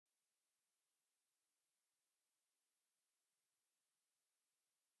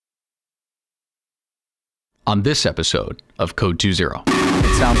on this episode of Code 20.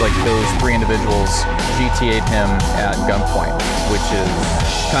 It sounds like those three individuals GTA'd him at gunpoint, which is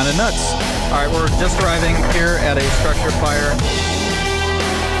kind of nuts. All right, we're just arriving here at a structure fire.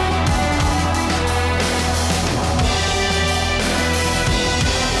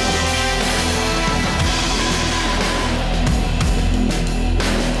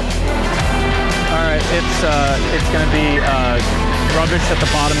 All right, it's going to be rubbish at the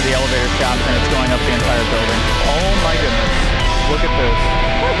bottom of the elevator shaft, and it's going up the entire building. Oh my goodness! Look at this.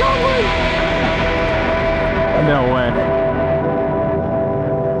 No way.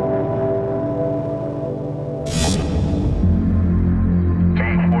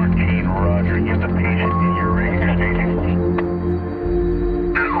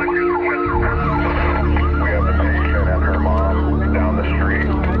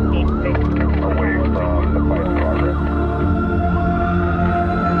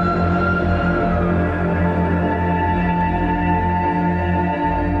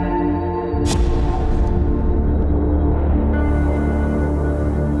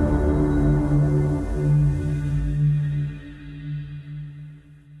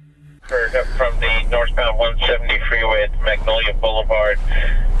 From the northbound 170 freeway at Magnolia Boulevard.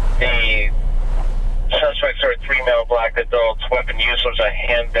 The suspects are three male black adults. Weapon use was a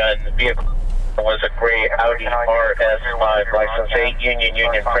handgun. The vehicle was a gray Audi RS5, license 8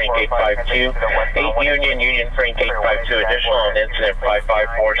 Union Frank 852. 8 Union Frank 852. Additional on incident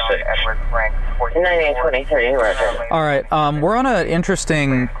 5546. 9823, Roger. All right, we're on an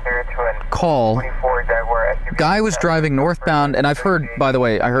interesting call. Guy was driving northbound, and I've heard, by the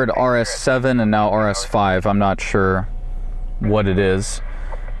way, I heard RS7 and now RS5. I'm not sure what it is.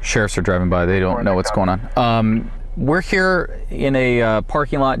 Sheriffs are driving by. They don't know what's going on. We're here in a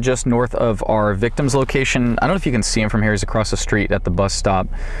parking lot just north of our victim's location. I don't know if you can see him from here. He's across the street at the bus stop.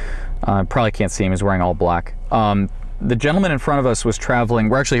 Probably can't see him. He's wearing all black. The gentleman in front of us was traveling.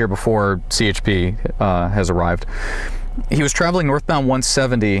 We're actually here before CHP has arrived. He was traveling northbound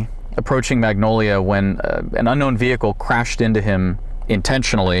 170, approaching Magnolia, when an unknown vehicle crashed into him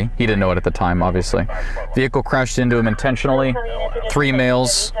intentionally. He didn't know it at the time, obviously. Vehicle crashed into him intentionally. Three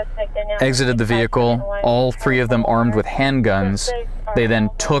males exited the vehicle, all three of them armed with handguns. They then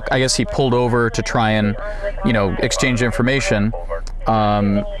took, I guess he pulled over to try and, you know, exchange information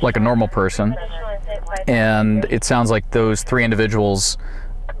like a normal person. And it sounds like those three individuals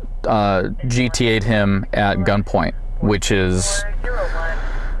GTA'd him at gunpoint, which is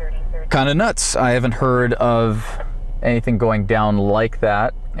kind of nuts. I haven't heard of anything going down like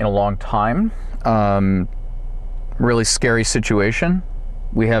that in a long time. Really scary situation.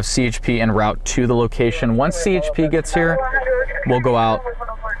 We have CHP en route to the location. Once CHP gets here, we'll go out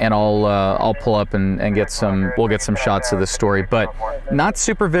and I'll pull up and get some. We'll get some shots of this story, but not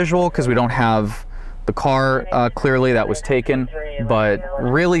super visual because we don't have the car clearly that was taken. But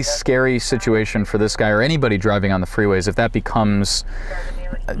really scary situation for this guy or anybody driving on the freeways. If that becomes,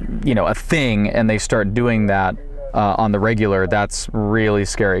 you know, a thing and they start doing that on the regular, that's really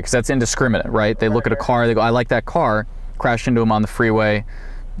scary because that's indiscriminate, right? They look at a car, they go, I like that car, crash into him on the freeway,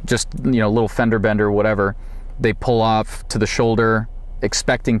 just, you know, little fender bender, whatever. They pull off to the shoulder,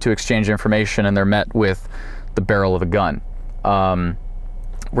 expecting to exchange information, and they're met with the barrel of a gun.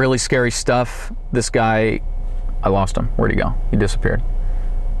 Really scary stuff. This guy, I lost him. Where'd he go? He disappeared.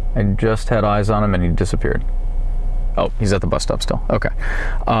 I just had eyes on him and he disappeared. Oh, he's at the bus stop still. Okay.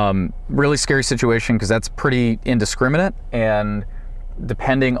 Really scary situation because that's pretty indiscriminate, and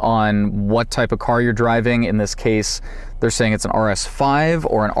depending on what type of car you're driving, in this case, they're saying it's an RS5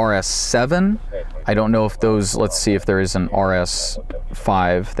 or an RS7. I don't know if those, let's see if there is an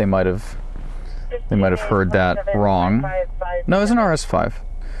RS5. They might have heard that wrong. No, it's an RS5.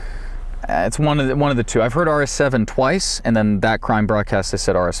 It's one of the two. I've heard RS7 twice, and then that crime broadcast they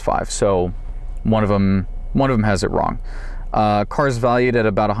said RS5. So one of them has it wrong. Car's valued at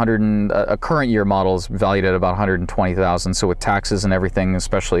about a current year model is valued at about 120,000. So with taxes and everything,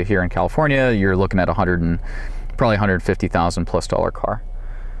 especially here in California, you're looking at probably 150,000 plus dollar car.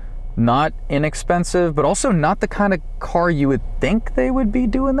 Not inexpensive, but also not the kind of car you would think they would be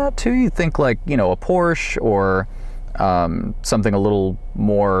doing that to. You think like, you know, a Porsche or something a little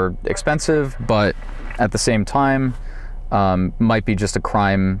more expensive, but at the same time, might be just a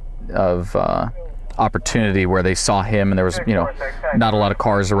crime of opportunity where they saw him and there was, you know, not a lot of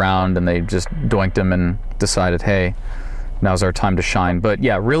cars around, and they just doinked him and decided, hey, now's our time to shine. But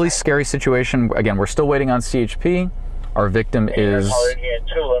yeah, really scary situation. Again, we're still waiting on CHP. Our victim is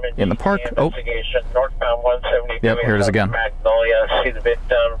in the park. Oh, yep, here it is again. Magnolia, see the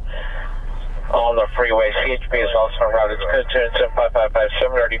victim. on the freeway. CHP is also en route. It's code 27555,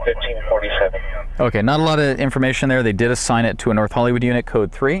 730, 1547. Okay, not a lot of information there. They did assign it to a North Hollywood unit,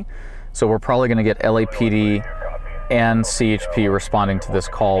 code 3. So we're probably going to get LAPD and CHP responding to this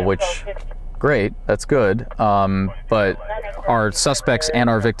call, which, great, that's good. But our suspects and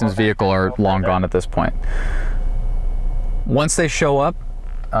our victim's vehicle are long gone at this point. Once they show up,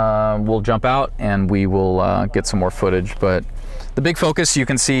 we'll jump out and we will get some more footage. But the big focus, you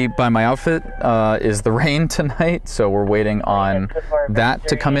can see by my outfit, is the rain tonight. So we're waiting on that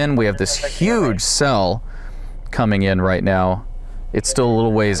to come in. We have this huge cell coming in right now. It's still a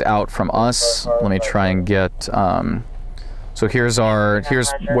little ways out from us. Let me try and get, so here's where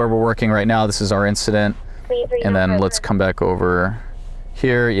we're working right now. This is our incident. And then let's come back over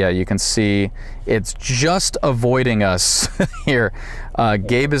here. Yeah, you can see it's just avoiding us here.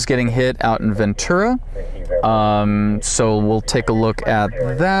 Gabe is getting hit out in Ventura. So we'll take a look at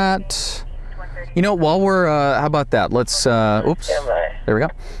that. You know, while we're, how about that? Let's, oops, there we go.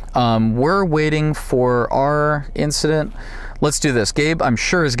 We're waiting for our incident. Let's do this. Gabe, I'm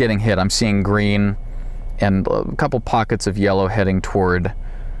sure, is getting hit. I'm seeing green and a couple pockets of yellow heading toward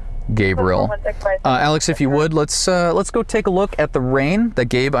Gabriel. Alex, if you would, let's go take a look at the rain that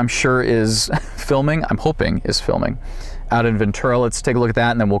Gabe, I'm sure, is filming. I'm hoping is filming out in Ventura. Let's take a look at that,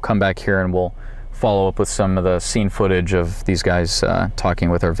 and then we'll come back here and we'll follow up with some of the scene footage of these guys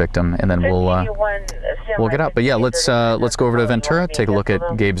talking with our victim, and then we'll get out. But yeah, let's go over to Ventura, take a look at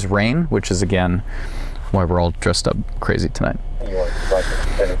Gabe's rain, which is again why we're all dressed up crazy tonight.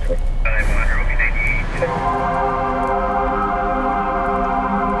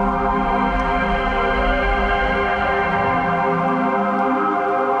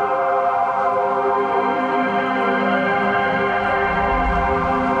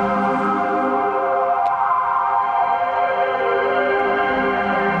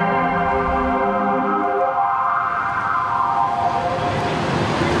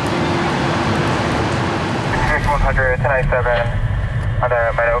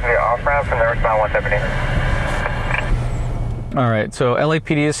 All right, so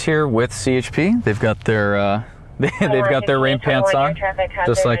LAPD is here with CHP. They've got their they've got their rain pants on,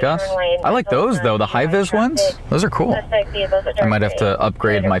 just like us. I like those though, the high vis ones. Those are cool. I might have to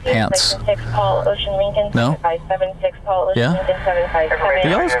upgrade my pants. No? Yeah? The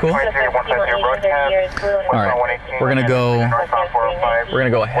yellow's cool. All right, we're gonna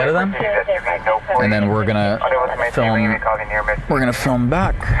go ahead of them, and then we're gonna film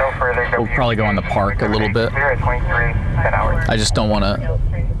back. We'll probably go in the park a little bit. I just don't want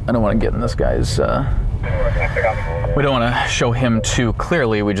to get in this guy's we don't want to show him too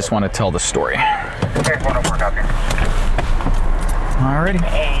clearly. We just want to tell the story. Alrighty.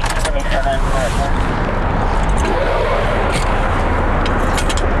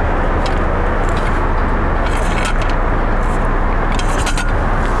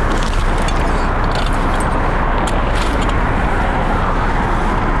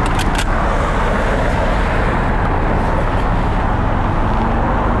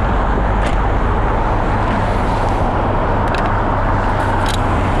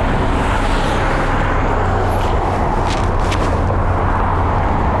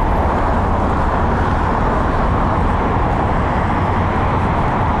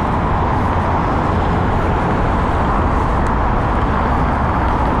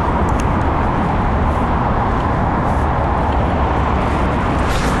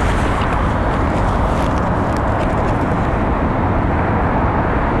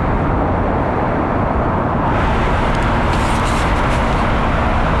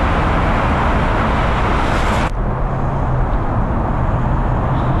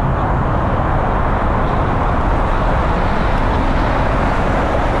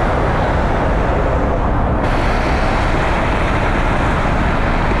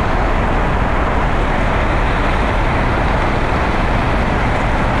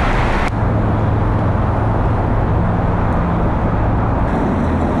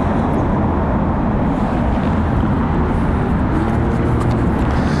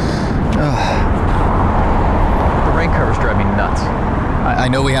 I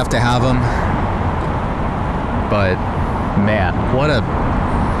know we have to have them, but man,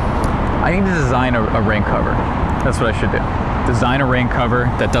 I need to design a rain cover. That's what I should do. Design a rain cover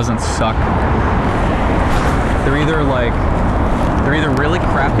that doesn't suck. They're either really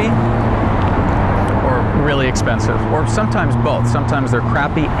crappy or really expensive, or sometimes both. Sometimes they're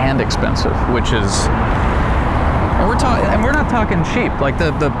crappy and expensive, which is, and we're not talking cheap. Like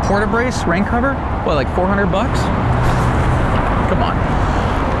the Porta-Brace rain cover, what, like 400 bucks? Come on.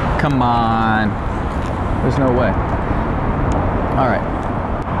 Come on. There's no way. All right.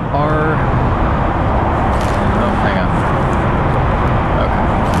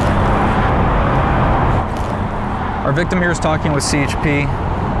 victim here is talking with CHP.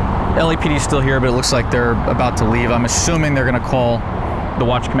 LAPD is still here, but it looks like they're about to leave. I'm assuming they're going to call the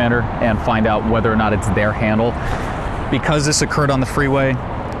watch commander and find out whether or not it's their handle. Because this occurred on the freeway,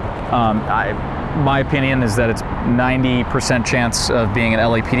 my opinion is that it's 90% chance of being an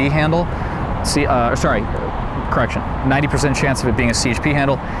LAPD handle. 90% chance of it being a CHP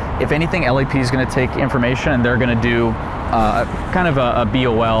handle. If anything, LAPD is going to take information and they're going to do kind of a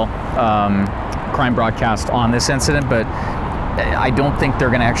BOL crime broadcast on this incident, but I don't think they're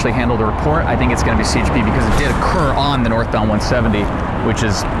going to actually handle the report. I think it's going to be CHP because it did occur on the northbound 170, which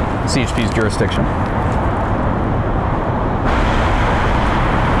is CHP's jurisdiction.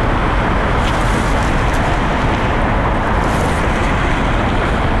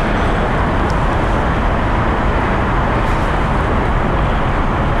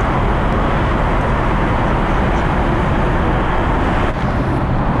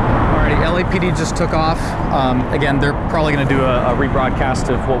 LAPD just took off. Again, they're probably going to do a rebroadcast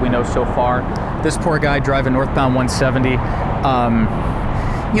of what we know so far. This poor guy driving northbound 170.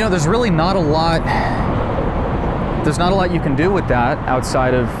 You know, there's really not a lot. There's not a lot you can do with that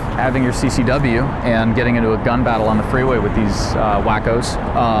outside of having your CCW and getting into a gun battle on the freeway with these wackos.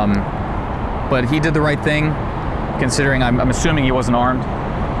 But he did the right thing, considering I'm assuming he wasn't armed.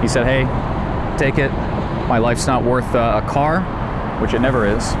 He said, "Hey, take it. My life's not worth a car," which it never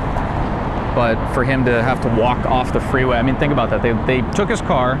is. But for him to have to walk off the freeway, I mean, think about that. They took his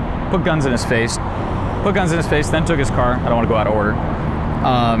car, put guns in his face, then took his car. I don't want to go out of order.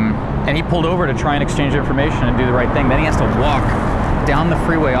 And he pulled over to try and exchange information and do the right thing. Then he has to walk down the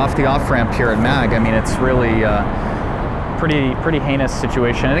freeway off the off-ramp here at MAG. I mean, it's really pretty heinous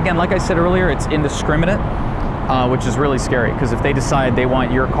situation. And again, like I said earlier, it's indiscriminate, which is really scary, because if they decide they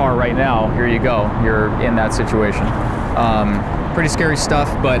want your car right now, here you go. You're in that situation. Pretty scary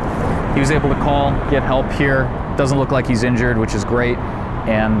stuff, but he was able to call, get help here. Doesn't look like he's injured, which is great.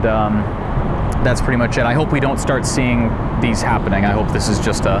 And that's pretty much it. I hope we don't start seeing these happening. I hope this is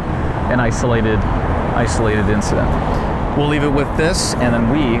just an isolated incident. We'll leave it with this, and then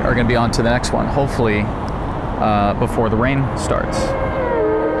we are going to be on to the next one, hopefully before the rain starts.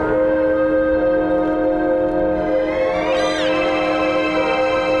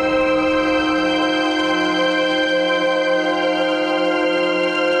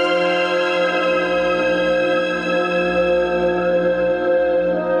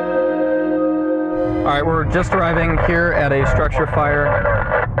 All right, we're just arriving here at a structure fire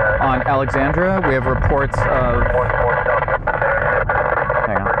on Alexandria. We have reports of...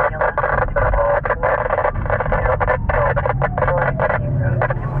 Hang on.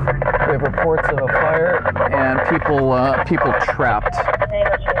 We have reports of a fire and people trapped. I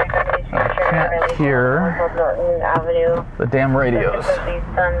can't hear the damn radios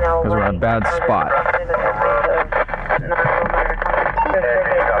because we're in a bad spot.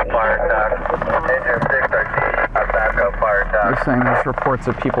 They're saying there's reports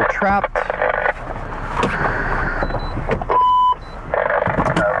of people trapped.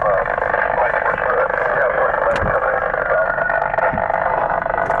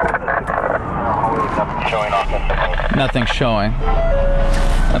 Nothing's showing.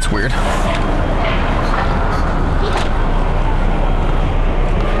 That's weird.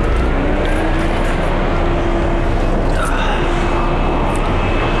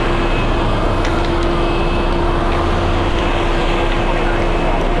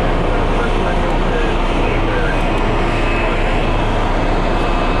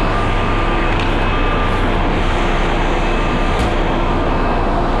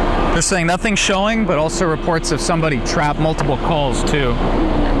 They're saying nothing's showing, but also reports of somebody trapped, multiple calls too.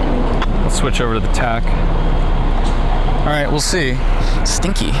 Let's switch over to the TAC. All right, we'll see.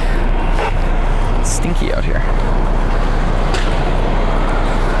 Stinky. It's stinky out here.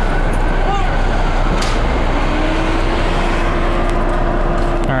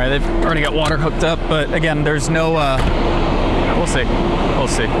 All right, they've already got water hooked up, but again, there's no, we'll see. We'll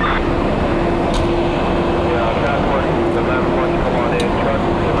see.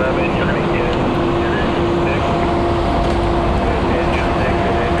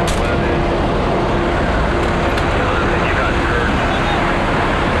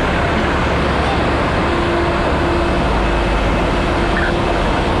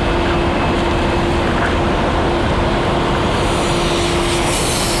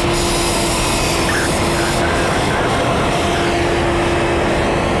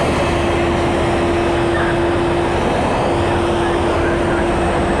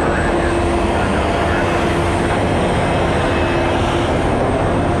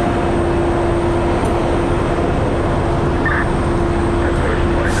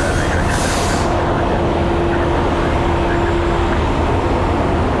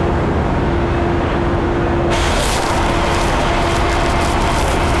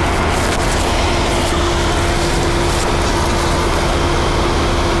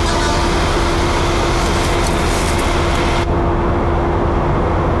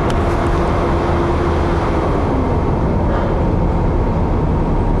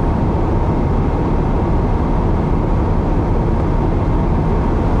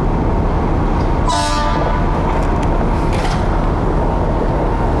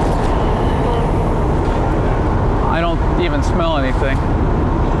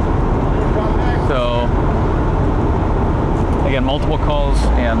 getting multiple calls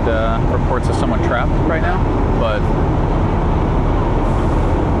and reports of someone trapped right now, but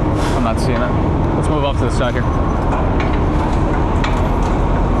I'm not seeing it. Let's move off to the side here.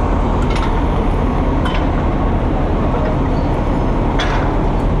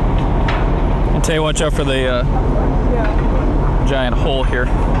 And tell you, watch out for the giant hole here.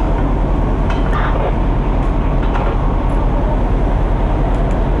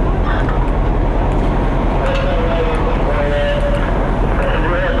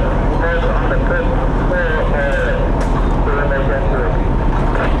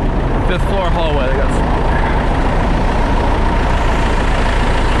 Fifth floor hallway. They got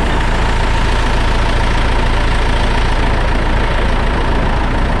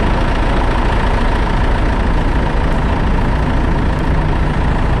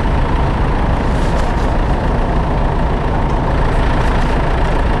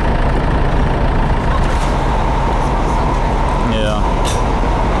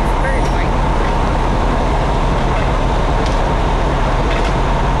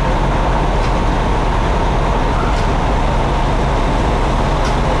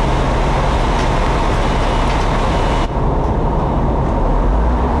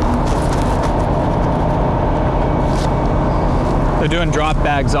doing drop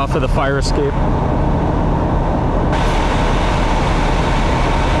bags off of the fire escape.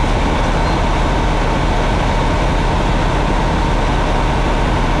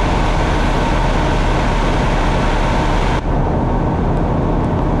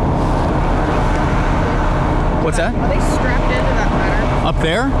 What's that? Are they strapped into that ladder? Up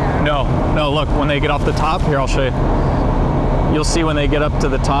there? Yeah. No, look, when they get off the top, here, I'll show you. You'll see when they get up to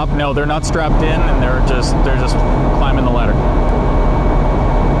the top. No, they're not strapped in, and they're just climbing the ladder.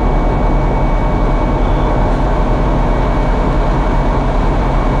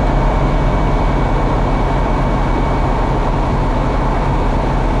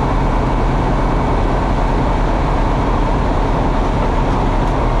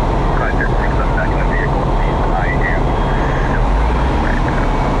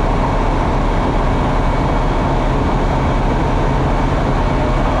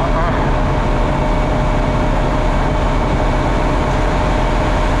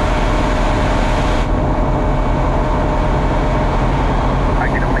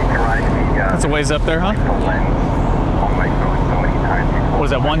 That's a ways up there, huh? What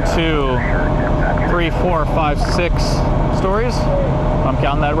is that? 1, 2, 3, 4, 5, 6 stories? If I'm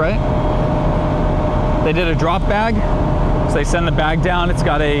counting that right. They did a drop bag, so they send the bag down. It's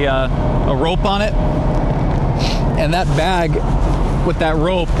got a rope on it, and that bag with that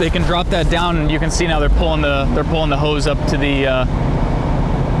rope, they can drop that down, and you can see now they're pulling the hose up to the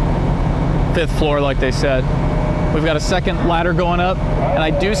 5th floor, like they said. We've got a second ladder going up, and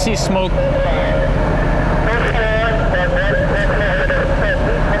I do see smoke.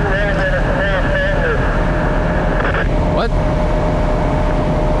 What?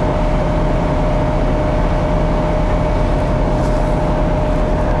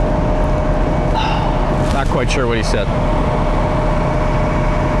 Not quite sure what he said.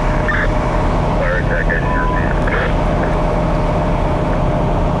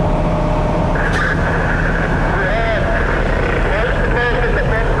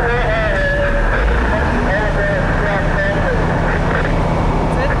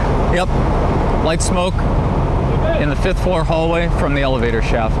 Yep, light smoke in the 5th floor hallway from the elevator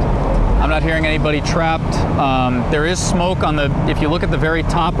shaft. I'm not hearing anybody trapped. There is smoke on the, if you look at the very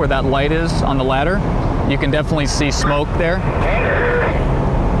top where that light is on the ladder, you can definitely see smoke there.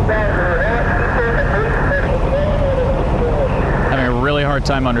 Having a really hard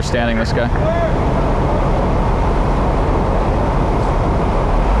time understanding this guy.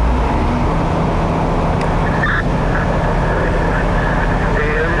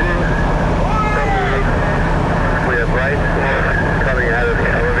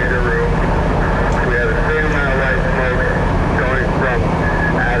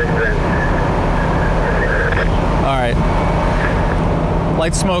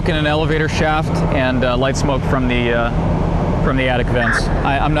 Light smoke in an elevator shaft and light smoke from the attic vents.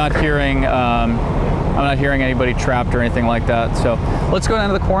 I'm not hearing anybody trapped or anything like that. So let's go down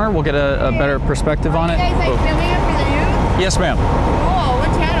to the corner. We'll get a better perspective on it. You guys like filming it for the news? Yes, ma'am. Cool.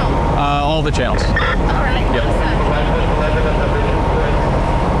 What channel? All the channels. All right. Yep. Awesome.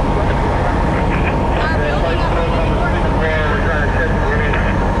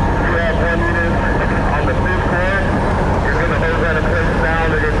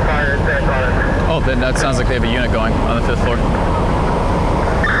 Oh, then that sounds like they have a unit going on the 5th floor. Okay,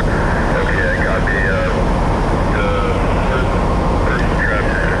 I got the first trap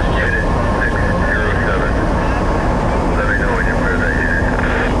unit 607. Let me know when you're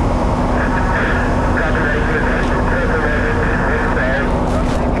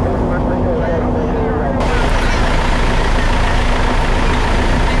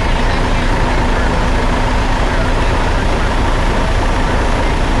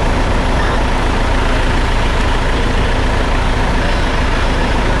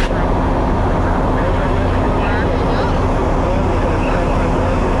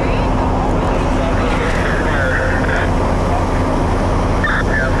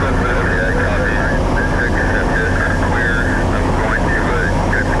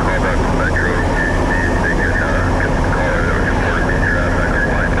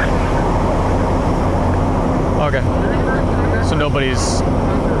Okay. So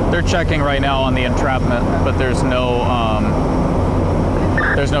they're checking right now on the entrapment, but there's no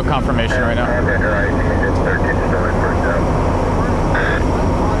confirmation right now.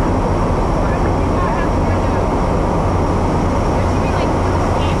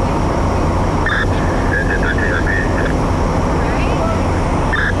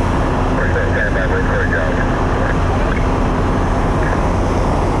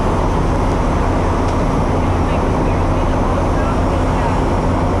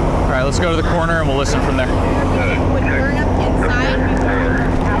 All right, let's go to the corner and we'll listen from there. Would burn up inside.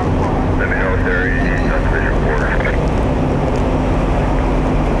 Let me know if there is insufficient water.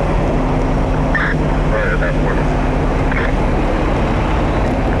 Right at that point.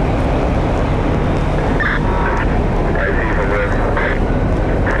 I see from where.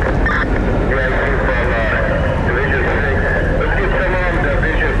 Yeah, I see from Division 6. Let's get some on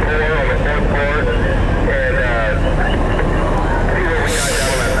Division 4 on the 4th floor and see what we got down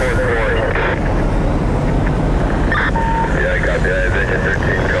on that 4th floor. Yeah, I got the Division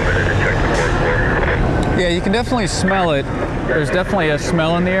 13 coming in to check the 4th floor. Yeah, you can definitely smell it. There's definitely a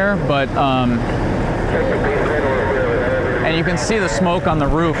smell in the air, but and you can see the smoke on the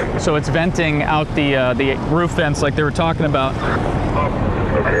roof, so it's venting out the roof vents like they were talking about.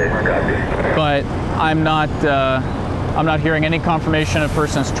 Okay, copy. But I'm not hearing any confirmation a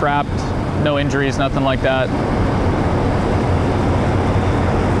person's trapped, no injuries, nothing like that.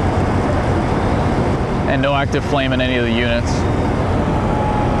 And no active flame in any of the units.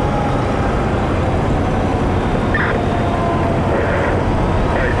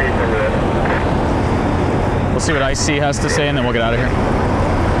 We'll see what IC has to say and then we'll get out of here.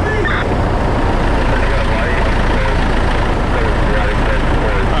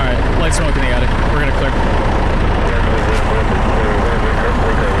 All right, light smoke in the attic. We're gonna clear.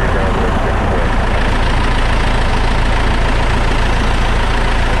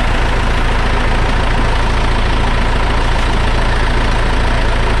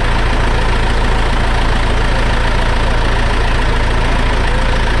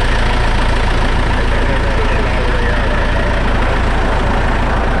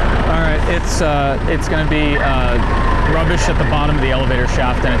 It's going to be rubbish at the bottom of the elevator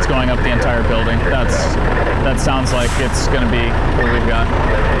shaft, and it's going up the entire building. That sounds like it's going to be what we've got.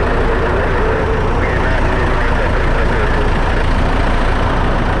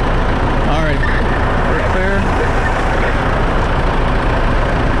 All right, we're clear.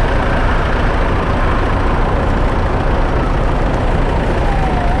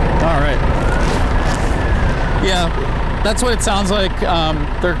 All right. Yeah. That's what it sounds like.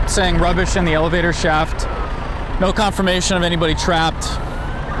 They're saying rubbish in the elevator shaft. No confirmation of anybody trapped.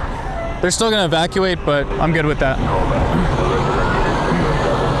 They're still going to evacuate, but I'm good with that.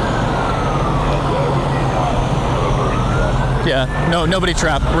 Yeah, nobody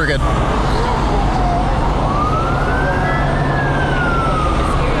trapped. We're good.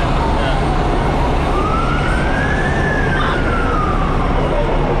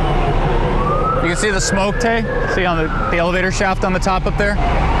 You can see the smoke, Tay? See on the elevator shaft on the top up there?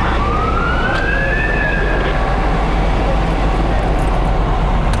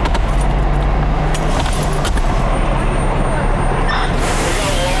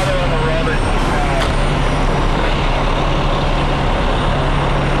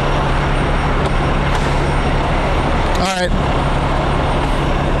 All right.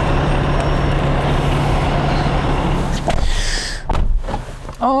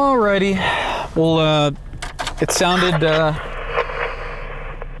 Alrighty. Well, it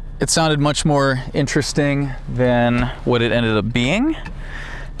sounded much more interesting than what it ended up being,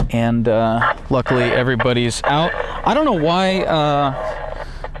 and luckily everybody's out. I don't know why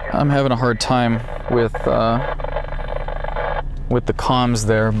I'm having a hard time with the comms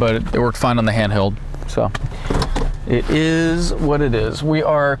there, but it worked fine on the handheld, so it is what it is. We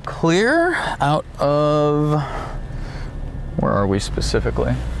are clear out of, where are we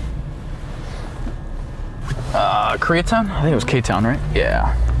specifically? Koreatown? I think it was K-Town, right?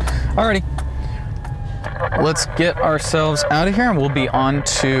 Yeah. Alrighty. Let's get ourselves out of here and we'll be on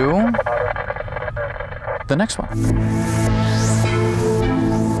to the next one.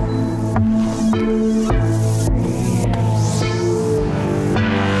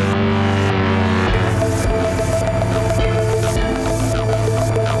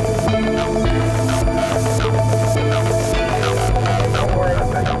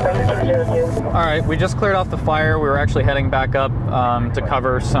 All right, we just cleared off the fire. We were actually heading back up to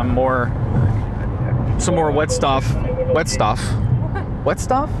cover some more wet stuff. Some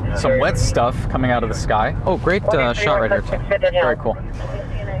wet stuff coming out of the sky. Oh, great shot right here too. Very cool.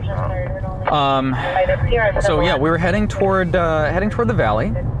 So yeah, we were heading toward the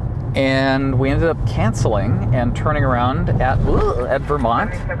valley, and we ended up canceling and turning around at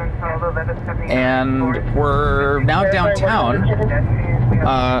Vermont, and we're now downtown.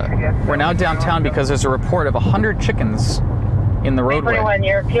 We're now downtown because there's a report of 100 chickens in the roadway. 21,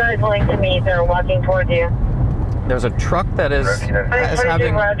 your PR is willing to meet. They're walking towards you. There's a truck that is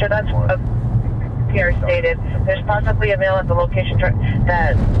having. Roger, that's a PR stated. There's possibly a male at the location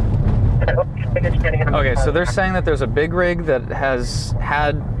that. Okay, so they're saying that there's a big rig that has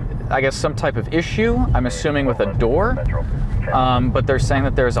had, I guess, some type of issue. I'm assuming with a door, but they're saying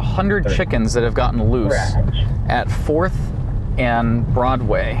that there's 100 chickens that have gotten loose at 4th and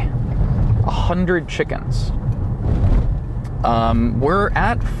Broadway. 100 chickens. We're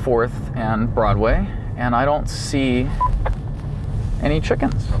at 4th and Broadway, and I don't see any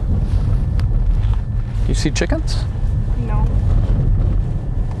chickens. Do you see chickens? No.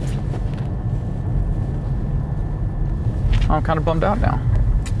 I'm kind of bummed out now.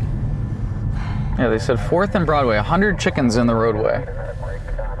 Yeah, they said 4th and Broadway, 100 chickens in the roadway.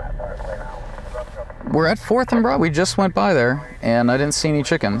 We're at 4th and Broadway. We just went by there, and I didn't see any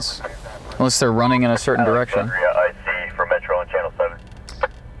chickens. Unless they're running in a certain direction.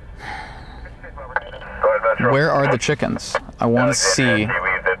 Where are the chickens? I want to see.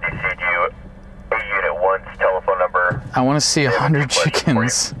 I want to see 100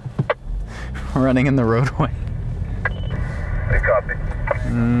 chickens running in the roadway.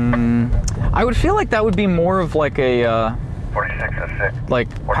 I would feel like that would be more of like a like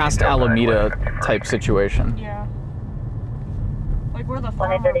past Alameda type situation. Yeah. Like where the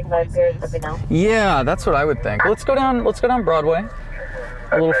farm is. Yeah, that's what I would think. Let's go down Broadway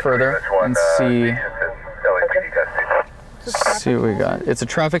a little further and see what we got. It's a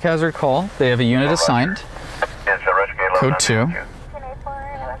traffic hazard call. They have a unit assigned. Code 2.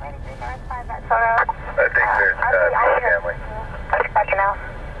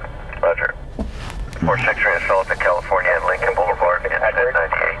 Roger. 463 in Sullivan, California, and Lincoln Boulevard, and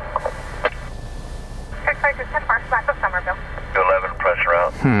 1098. 652 Park, back of Somerville. 211, pressure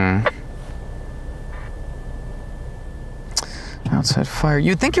out. Outside fire.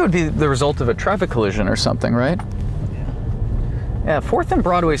 You'd think it would be the result of a traffic collision or something, right? Yeah, 4th and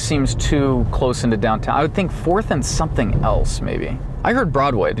Broadway seems too close into downtown. I would think 4th and something else, maybe. I heard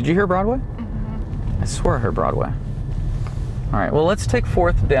Broadway. Did you hear Broadway? Mm-hmm. I swear I heard Broadway. All right, well, let's take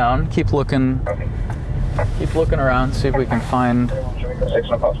 4th down. Keep looking around, see if we can find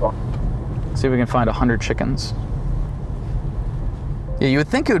 100 chickens. Yeah, you would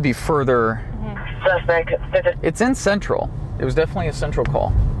think it would be further. It's in Central. It was definitely a Central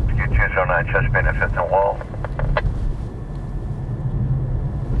call. 209, chest benefits and wall.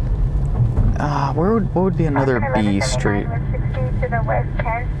 What would be another B street? 60 to the west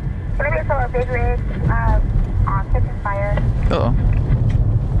 10. Gonna be some big rigs catching fire. Uh-oh.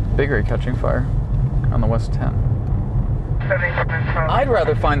 Big rig catching fire on the west 10. I'd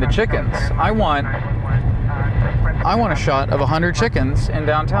rather find the chickens. I want a shot of 100 chickens in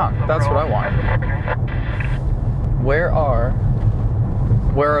downtown. That's what I want. Where are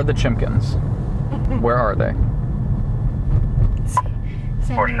the chimkins? Where are they?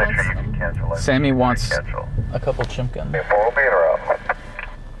 Sammy wants a couple chimkins.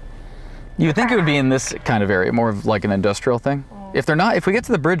 You would think it would be in this kind of area, more of like an industrial thing. If they're not, if we get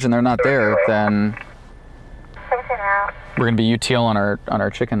to the bridge and they're not there, then we're gonna be UTL on our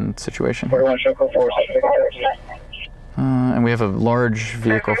chicken situation here. And we have a large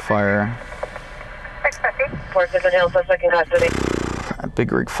vehicle fire. A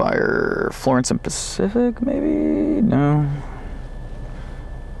big rig fire. Florence and Pacific, maybe? No.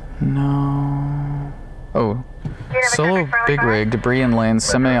 No. Oh. Solo big rig, debris in lanes,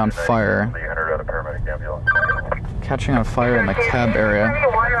 semi on fire. Catching on fire in the cab area.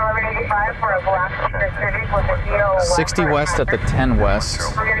 60 west at the 10 west.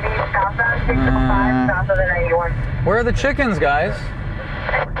 Where are the chickens, guys?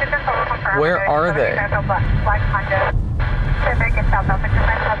 Where are they?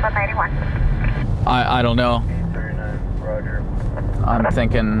 I don't know. I'm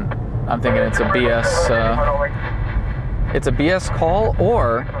thinking it's a BS. It's a BS call,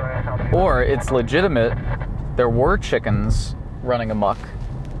 or it's legitimate. There were chickens running amok,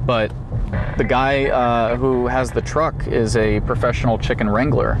 but the guy who has the truck is a professional chicken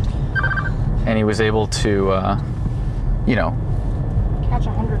wrangler, and he was able to, catch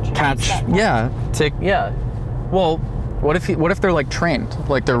 100 chickens. Well, What if they're like trained?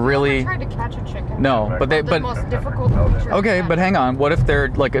 Like they're really. I tried to catch a chicken. No, but the most difficult creature Okay, to but catch. hang on. What if they're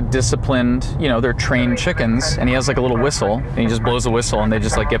like a disciplined, you know, they're trained chickens, and he has like a little whistle, and he just blows the whistle, and they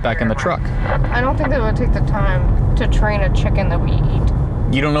just like get back in the truck. I don't think they would take the time to train a chicken that we eat.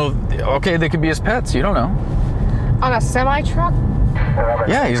 You don't know. Okay, they could be his pets. You don't know. On a semi-truck?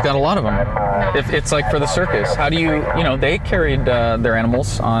 Yeah, he's got a lot of them. No. If it's like for the circus, how do you know, they carried their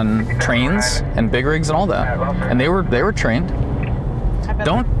animals on trains and big rigs and all that, and they were trained. I bet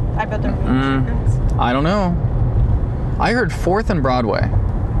Don't- I bet they're mean chickens. I don't know. I heard 4th and Broadway.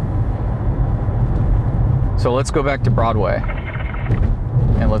 So let's go back to Broadway,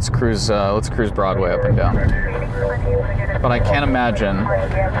 and let's cruise Broadway up and down. But I can't imagine.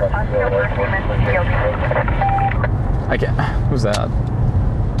 I can't. Who's that?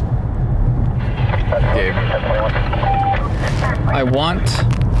 Gabe. I want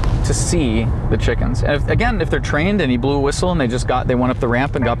to see the chickens. And if they're trained and he blew a whistle and they went up the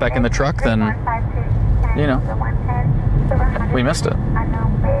ramp and got back in the truck, then you know, we missed it.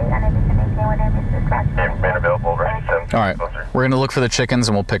 All right, we're gonna look for the chickens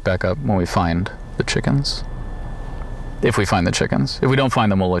and we'll pick back up when we find the chickens. If we find the chickens. If we don't find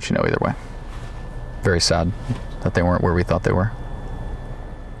them, we'll let you know either way. Very sad that they weren't where we thought they were.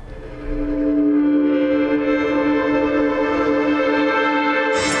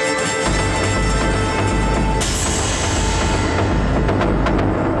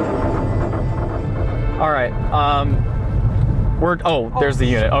 All right, there's the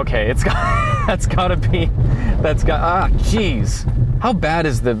unit. Okay, it's got, geez. How bad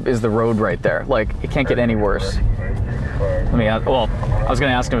is the road right there? Like, it can't get any worse. I was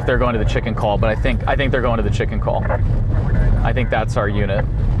gonna ask them if they're going to the chicken call, but I think they're going to the chicken call. I think that's our unit.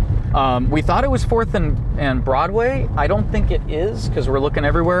 We thought it was 4th and Broadway. I don't think it is, because we're looking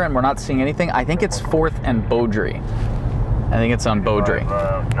everywhere and we're not seeing anything. I think it's 4th and Beaudry. I think it's on Beaudry.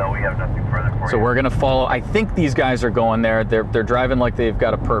 No, we have nothing further for So you. we're gonna follow. I think these guys are going there. They're driving like they've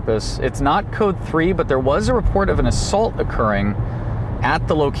got a purpose. It's not code 3, but there was a report of an assault occurring at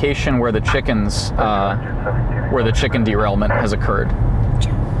the location where the chicken derailment has occurred.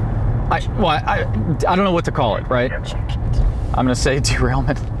 I don't know what to call it, right? I'm gonna say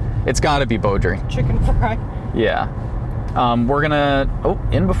derailment. It's got to be Beaudry. Chicken fry. Yeah. We're gonna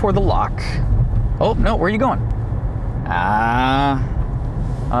in before the lock. Oh no, where are you going? I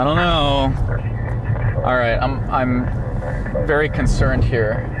don't know. All right, I'm very concerned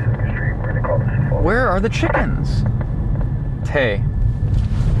here. Where are the chickens? Hey.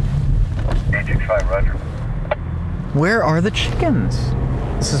 865, Roger. Where are the chickens?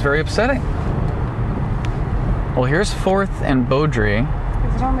 This is very upsetting. Well, here's 4th and Beaudry.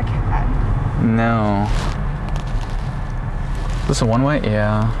 Is it on the cat? No. Is this a one-way?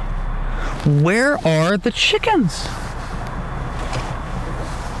 Yeah. Where are the chickens?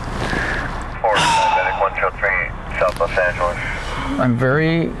 103, South Los Angeles. I'm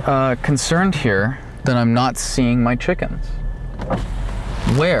very concerned here that I'm not seeing my chickens.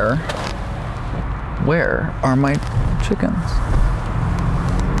 Where are my chickens?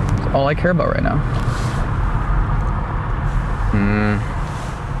 That's all I care about right now.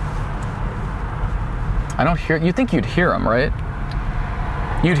 I don't hear. You think you'd hear them, right?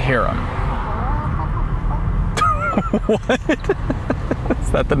 You'd hear them. What?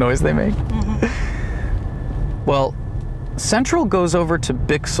 Is that the noise they make? Well, Central goes over to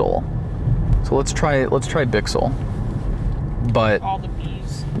Bixel, so let's try Bixel. But All the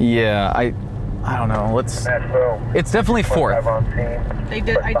bees. yeah, I don't know. It's definitely 4th.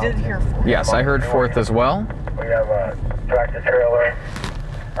 I did hear 4. Yes, I heard 4th as well. We have a tractor trailer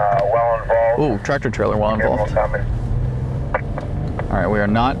well involved. Ooh, tractor trailer well involved. Coming. All right, we are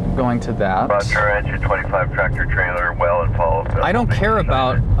not going to that. Roger, engine 25 tractor trailer well involved. I don't care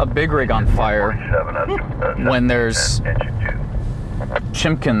about a big rig on fire 47, when there's engine 2.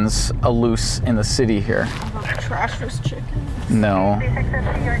 chimkins loose in the city here. Trashless chicken. No.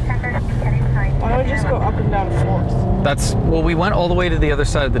 Why don't we just go up and down 4th? Well, we went all the way to the other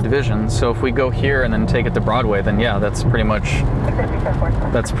side of the division, so if we go here and then take it to Broadway, then yeah, that's pretty much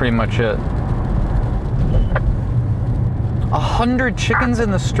it. 100 chickens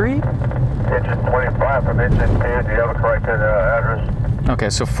in the street? Engine 25 from engine 2. Do you have a correct address? Okay,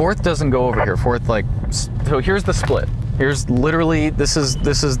 so 4th doesn't go over here. 4th, so here's the split. Here's literally, this is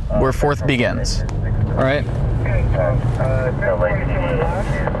where 4th begins. All right?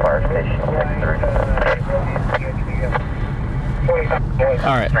 Fire station.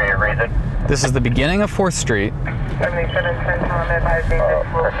 All right. For your reason? This is the beginning of 4th Street. Pursuing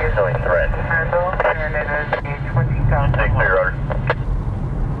threat. Stay clear, Roger.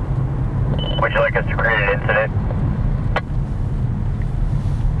 Would you like us to create an incident?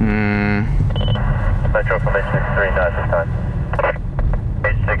 from H63 not this time.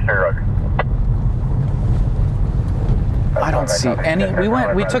 H63 roger. I don't see any.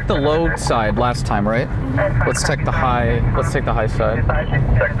 We took the low side last time, right? Let's take the high side.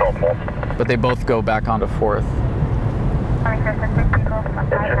 But they both go back onto 4th. Engine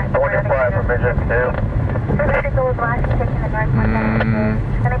 25 from engine 2.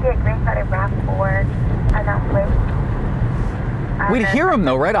 We'd hear them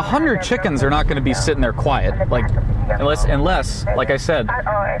though, right? 100 chickens are not going to be sitting there quiet, like unless, like I said,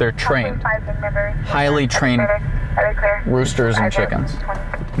 they're trained, highly trained roosters and chickens.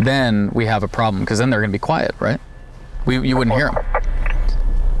 Then we have a problem because then they're going to be quiet, right? You wouldn't hear them.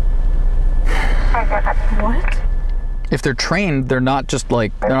 What? If they're trained, they're not just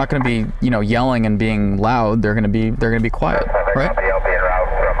like they're not going to be yelling and being loud. They're going to be quiet, right?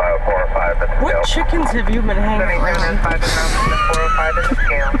 What chickens have you been hanging around?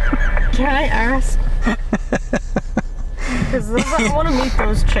 Can I ask? Because I want to meet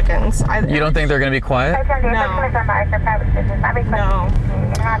those chickens. You don't think they're going to be quiet? No. No.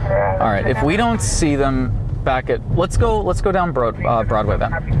 All right. If we don't see them back at, let's go down Broadway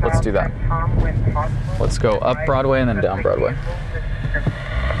then. Let's do that. Let's go up Broadway and then down Broadway.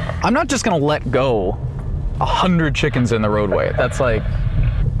 I'm not just going to let go 100 chickens in the roadway. That's like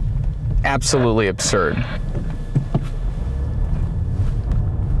absolutely absurd.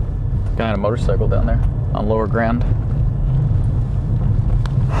 Guy on a motorcycle down there on Lower Grand.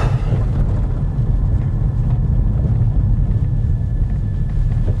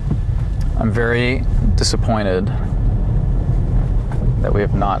 I'm very disappointed that we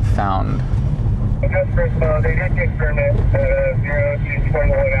have not found. First of all, they did get permit 0 to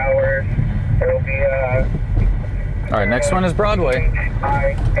 21 hours. It'll be all right, next one is Broadway.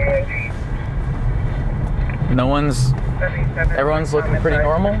 Everyone's looking pretty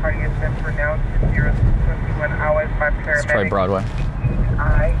normal. Let's try Broadway.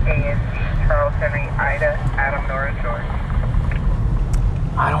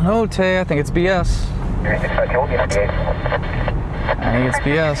 I don't know, Tay. I think it's BS. I think it's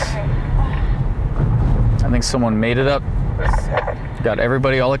BS. I think someone made it up. Got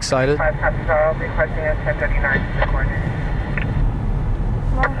everybody all excited.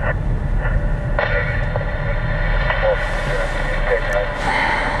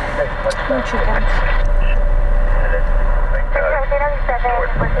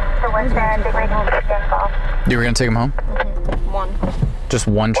 You were gonna take him home? Mm-hmm. One. Just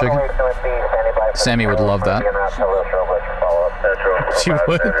one chicken? Sammy would love that. She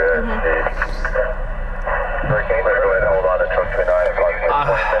would?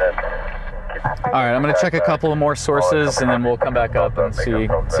 All right, I'm gonna check a couple of more sources and then we'll come back up and see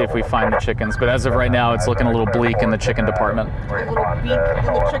if we find the chickens. But as of right now, it's looking a little bleak in the chicken department. A little beak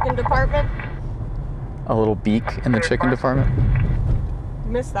in the chicken department. A little beak in the chicken department?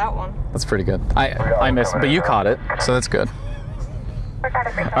 Missed that one. That's pretty good. I missed, but you caught it, so that's good.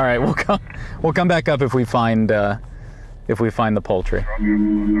 All right, we'll come back up if we find the poultry.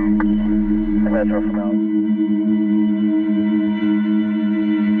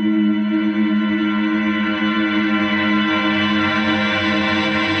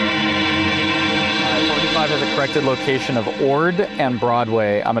 Has a corrected location of Ord and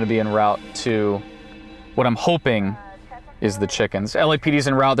Broadway. I'm going to be en route to what I'm hoping is the chickens. LAPD's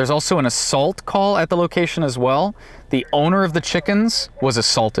en route. There's also an assault call at the location as well. The owner of the chickens was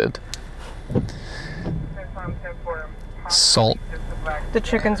assaulted. Assault. The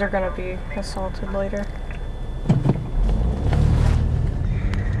chickens are going to be assaulted later.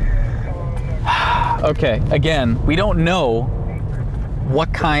 Okay, again, we don't know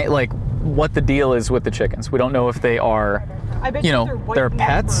what kind, like, what the deal is with the chickens. We don't know if they are, they're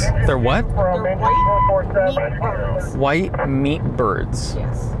pets. They're what? They're white meat birds. White meat birds.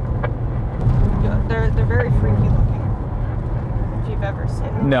 Yes. Yeah, they're very freaky looking. If you've ever seen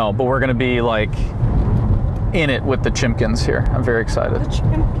them. No, but we're gonna be like in it with the chimkins here. I'm very excited. The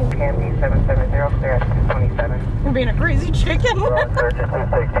chimkins. Candy 770, clear at 227. You're being a crazy chicken.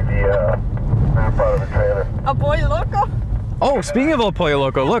 A boy loco. Oh, speaking of El Pollo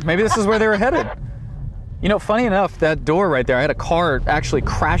Loco, look, maybe this is where they were headed. You know, funny enough, that door right there, I had a car actually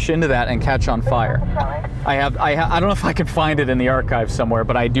crash into that and catch on fire. I don't know if I can find it in the archive somewhere,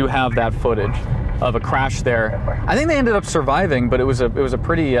 but I do have that footage of a crash there. I think they ended up surviving, but it was a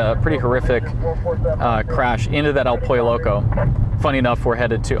pretty horrific crash into that El Pollo Loco. Funny enough, we're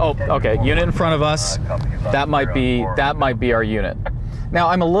headed to, oh, okay, unit in front of us. That might be our unit. Now,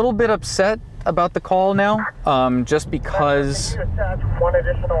 I'm a little bit upset about the call now, just because. One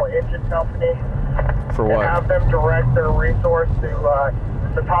additional engine company. For what? Have them direct their resource to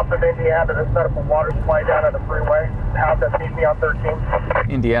the top of Indiana to set up a water supply down at the freeway. The house that sees me on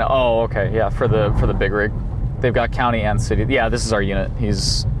 13. Indiana. Oh, okay. Yeah, for the big rig. They've got county and city. Yeah, this is our unit.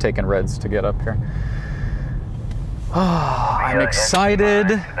 He's taking reds to get up here. Oh, I'm excited.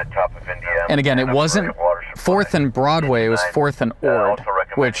 And again, it wasn't 4th and Broadway, it was 4th and Ord,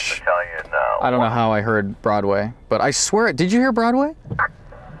 which I don't know how I heard Broadway, but I swear, did you hear Broadway?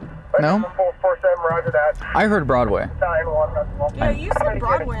 No? 447, roger that. I heard Broadway. Yeah, you said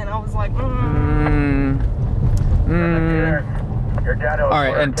Broadway, and I was like, All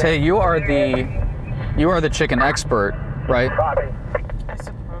right, and Tay, you are the chicken expert, right? I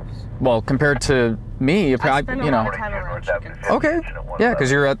suppose. Well, compared to me, I spend a you lot know. of time around chickens. Okay. Yeah,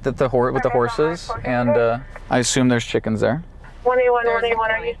 because you're at with the horses, and I assume there's chickens there.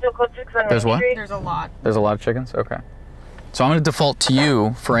 181, are you still code 6 on There's Main what? Street? There's a lot. There's a lot of chickens. Okay. So I'm going to default to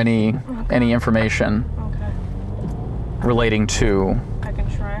you for any information Okay. relating to I can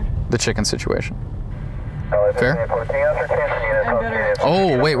try. the chicken situation. Fair? I better.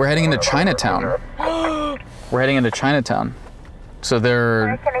 Oh wait, we're heading into Chinatown. We're heading into Chinatown. So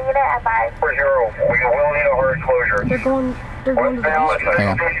they're. Can I get it at 5? 40, we will need a hard closure. They're going to the Westbound, east. Hang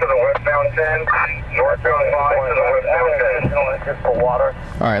on. to the westbound 10, northbound 5 to the westbound 10. Just for water.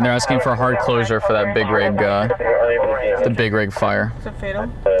 All right, and they're asking for a hard closure for that big rig, the big rig fire. Is it fatal?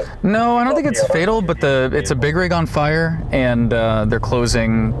 No, I don't think it's fatal, but it's a big rig on fire, and they're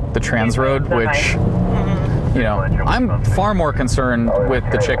closing the trans road, which, you know, I'm far more concerned with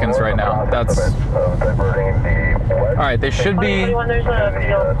the chickens right now. That's. All right, they should be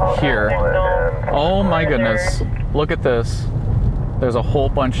here. Oh my goodness, look at this. There's a whole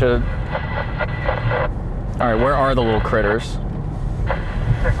bunch of. All right, where are the little critters?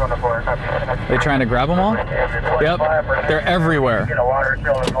 They trying to grab them all? Yep, they're everywhere.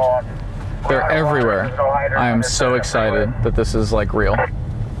 They're everywhere. I am so excited that this is like real.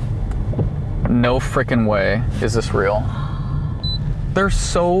 No frickin' way is this real. They're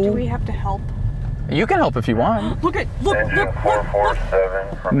so. Do we have to help? You can help if you want. Look!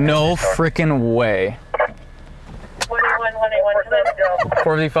 No frickin' way.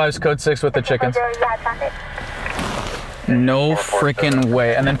 455's code 6 with the chickens. No frickin'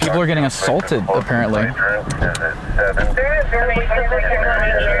 way. And then people are getting assaulted, apparently.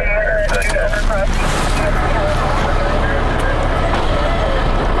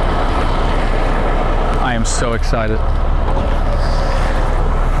 I am so excited.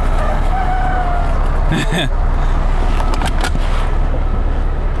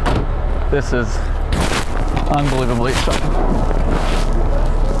 This is unbelievably exciting.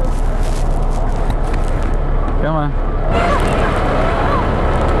 Come on.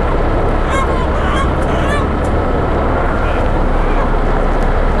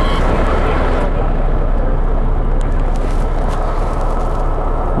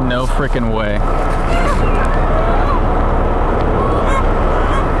 No frickin' way.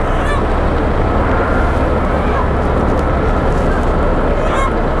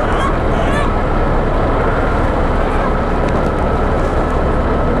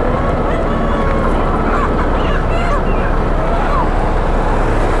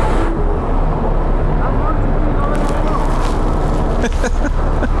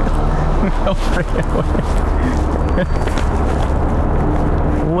 No freaking way.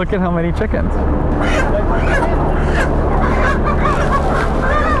 Look at how many chickens.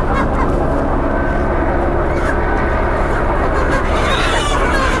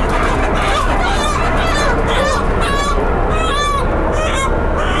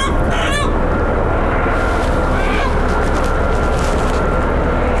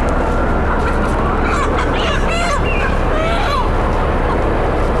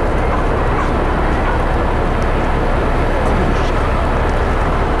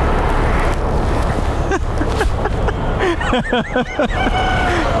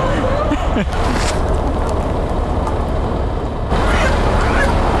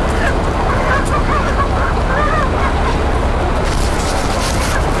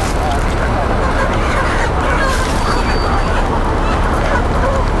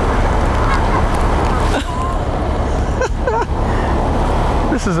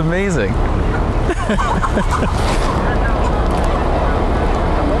 This is amazing.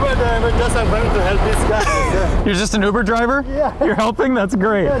 Just I'm going to help this guy. You're just an Uber driver? Yeah. You're helping? That's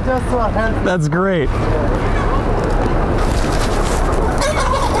great. Yeah, just to help. That's great.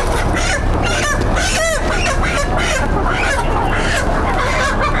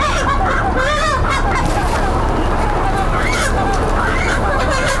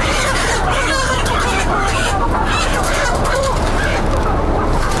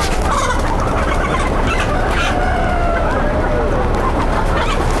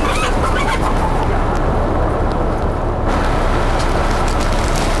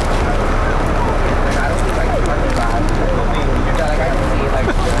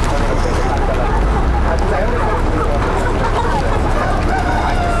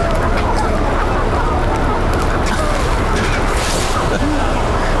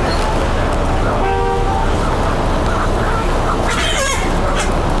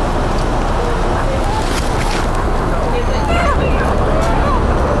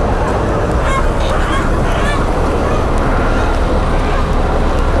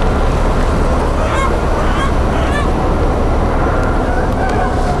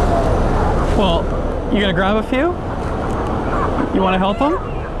 Well, you gonna grab a few? You want to help them?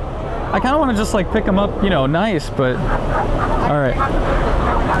 I kind of want to just like pick them up, you know, nice, but all right.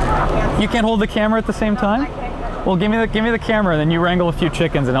 You can't hold the camera at the same time? Well, give me the camera, and then you wrangle a few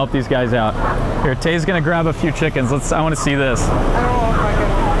chickens and help these guys out. Here, Tay's gonna grab a few chickens. I want to see this. I don't know if I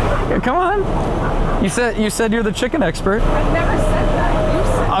can. Here, come on. You said you're the chicken expert. I've never said that. You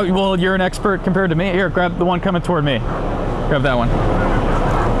said Oh, well, you're an expert compared to me. Here, grab the one coming toward me. Grab that one.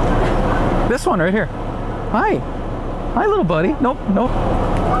 This one right here. Hi. Hi, little buddy. Nope, nope.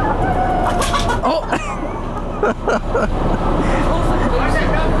 Oh.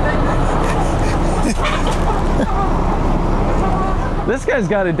 This guy's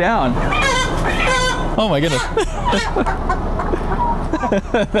got it down. Oh my goodness.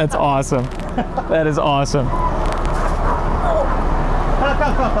 That's awesome. That is awesome.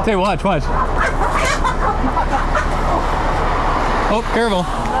 Hey, watch. Oh, careful.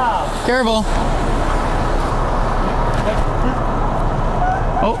 Careful.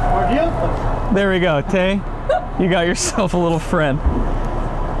 Oh, there we go. Tay, you got yourself a little friend.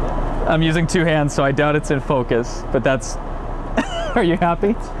 I'm using two hands, so I doubt it's in focus, but that's... Are you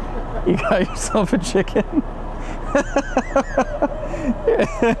happy? You got yourself a chicken?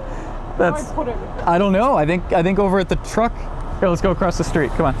 That's... I don't know. I think over at the truck. Here, let's go across the street.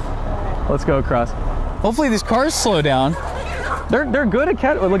 Come on. Let's go across. Hopefully these cars slow down. They're good at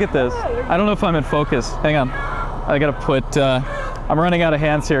cat. Oh, look at this. I don't know if I'm in focus. Hang on. I gotta put... I'm running out of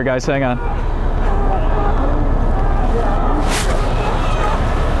hands here, guys. Hang on.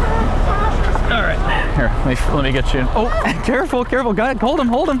 All right. Here, let me get you in. Oh, careful. God, hold him.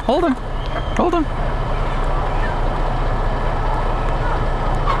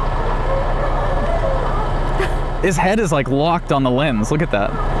 His head is like locked on the lens. Look at that.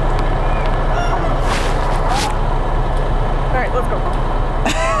 All right, let's go.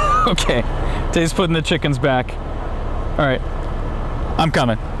 Okay, Tay's putting the chickens back. All right, I'm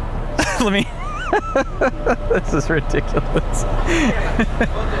coming. Let me. This is ridiculous.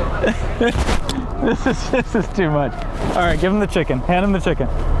 This is too much. All right, give him the chicken. Hand him the chicken.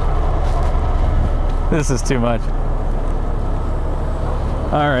 This is too much.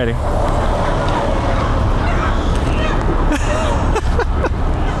 All righty.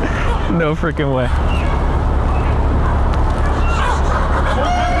 No freaking way.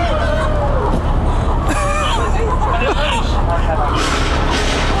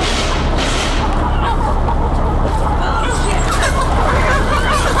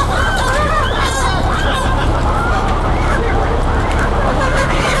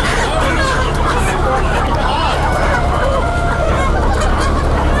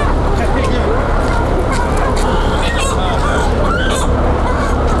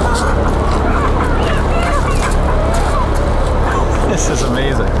 This is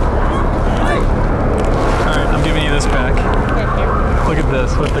amazing. Alright, I'm giving you this back. Look at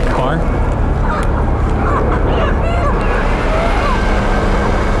this with the car.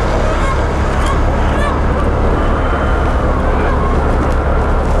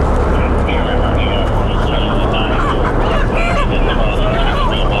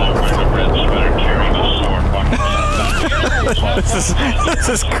 This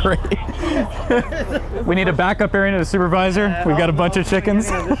is great. We need a backup area to the supervisor. We've got a bunch of chickens.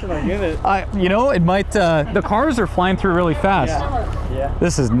 You know, it might. The cars are flying through really fast. Yeah.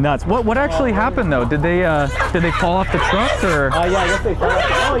 This is nuts. What actually happened though? Did they fall off the truck or? Yeah, I guess they fell off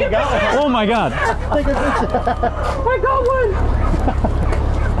the... Oh, you got one. Oh my God! I got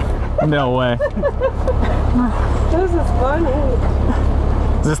one. No way. This is funny.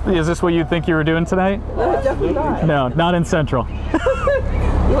 Is this what you think you were doing tonight? No, definitely not. No, not in Central.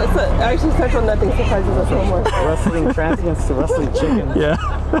 Actually, Central, nothing surprises us no more. Wrestling transients to wrestling chickens. Yeah.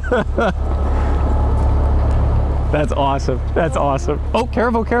 That's awesome. That's awesome. Oh,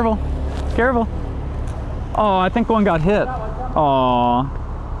 careful. Oh, I think one got hit. Oh,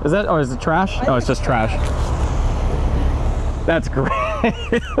 is it trash? Oh, it's just trash. That's great.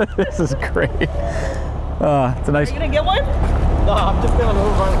 This is great. It's a nice. Are you gonna get one? No, I'm just gonna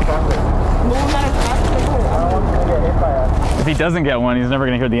move on the traffic. Move on the traffic? I don't want to get hit by it. If he doesn't get one, he's never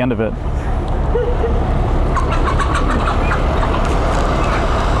gonna hear the end of it.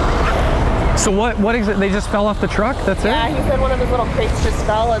 So what exactly? They just fell off the truck? That's Yeah, it? he said one of his little crates just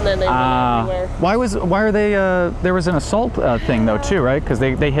fell and then they went everywhere. Why are they? There was an assault thing though too, right? Because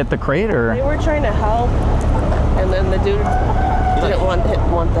they hit the crate or? They were trying to help, and then the dude didn't want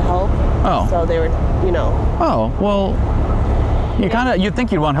the help. Oh. So they were, you know. Oh well. You'd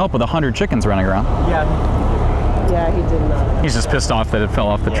think you'd want help with 100 chickens running around. Yeah. Yeah, he did not. He's just pissed off that it fell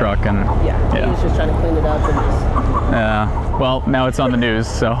off the truck and. Yeah, he was just trying to clean it up and just. Yeah. Well, now it's on the news,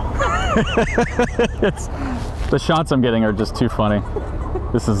 so. The shots I'm getting are just too funny.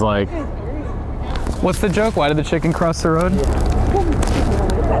 This is like, what's the joke? Why did the chicken cross the road?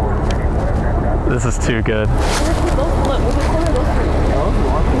 This is too good.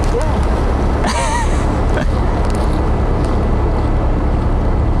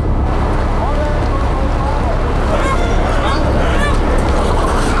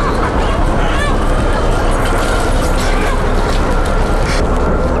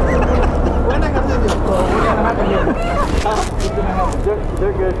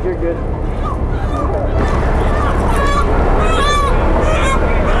 They're good, you're good.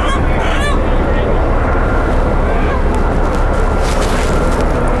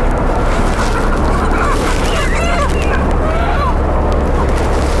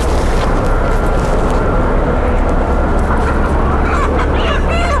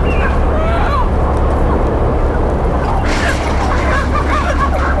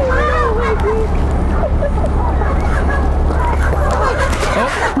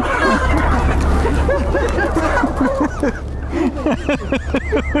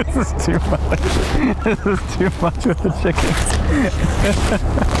 This is too much. This is too much with the chickens.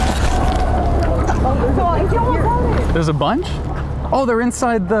 There's a bunch? Oh, they're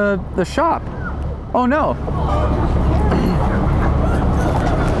inside the shop. Oh no.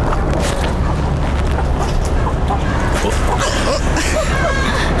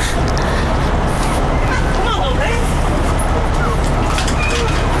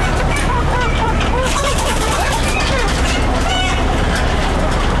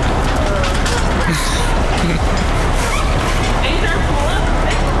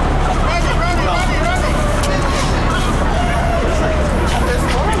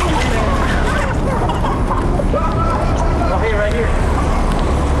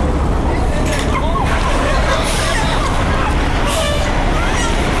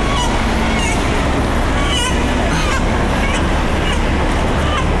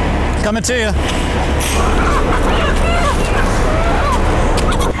 Coming to you.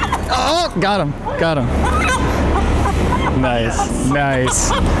 Oh, got him. Got him. Nice. Nice.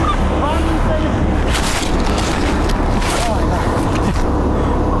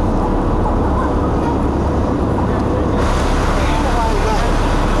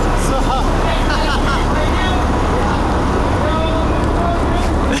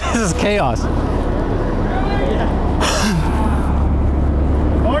 This is chaos.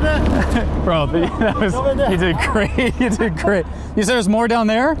 Bro, you did great. You did great. You said there's more down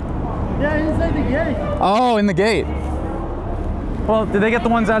there? Yeah, inside the gate. Oh, in the gate. Well, did they get the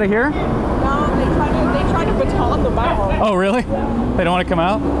ones out of here? No, they tried to baton them out. Oh, really? They don't want to come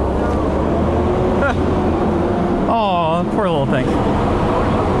out? Oh, poor little thing.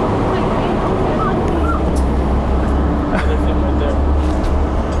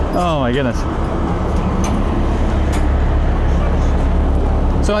 Oh my goodness.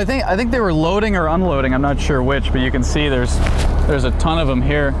 So I think they were loading or unloading. I'm not sure which, but you can see there's a ton of them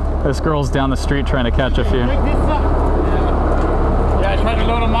here. This girl's down the street trying to catch a few. Yeah, I tried to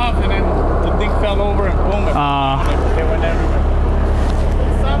load them up and then the thing fell over and boom. They went everywhere.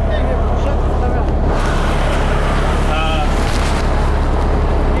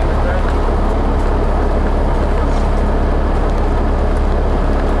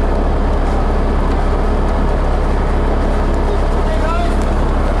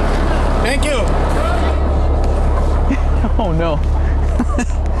 Thank you. Oh no.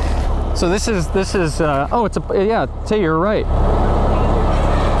 So this is oh, it's a, yeah, Tay, you're right.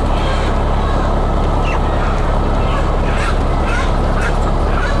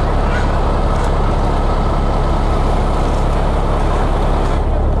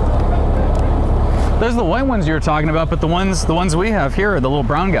 There's the white ones you were talking about, but the ones we have here are the little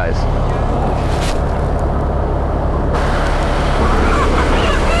brown guys.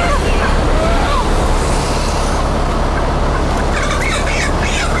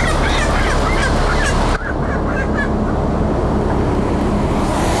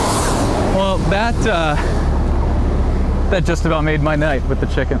 That just about made my night with the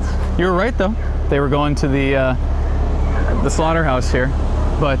chickens. You were right though. They were going to the slaughterhouse here,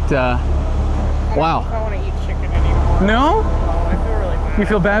 but wow. I don't want to eat chicken anymore. No? I feel really bad. You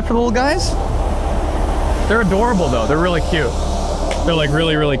feel bad for the little guys? They're adorable though. They're really cute. They're like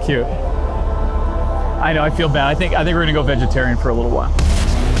really, really cute. I know. I feel bad. I think we're gonna go vegetarian for a little while.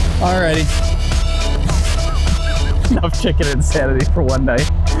 Alrighty. Enough chicken insanity for one night.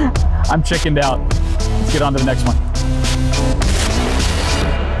 I'm chickened out. Let's get on to the next one.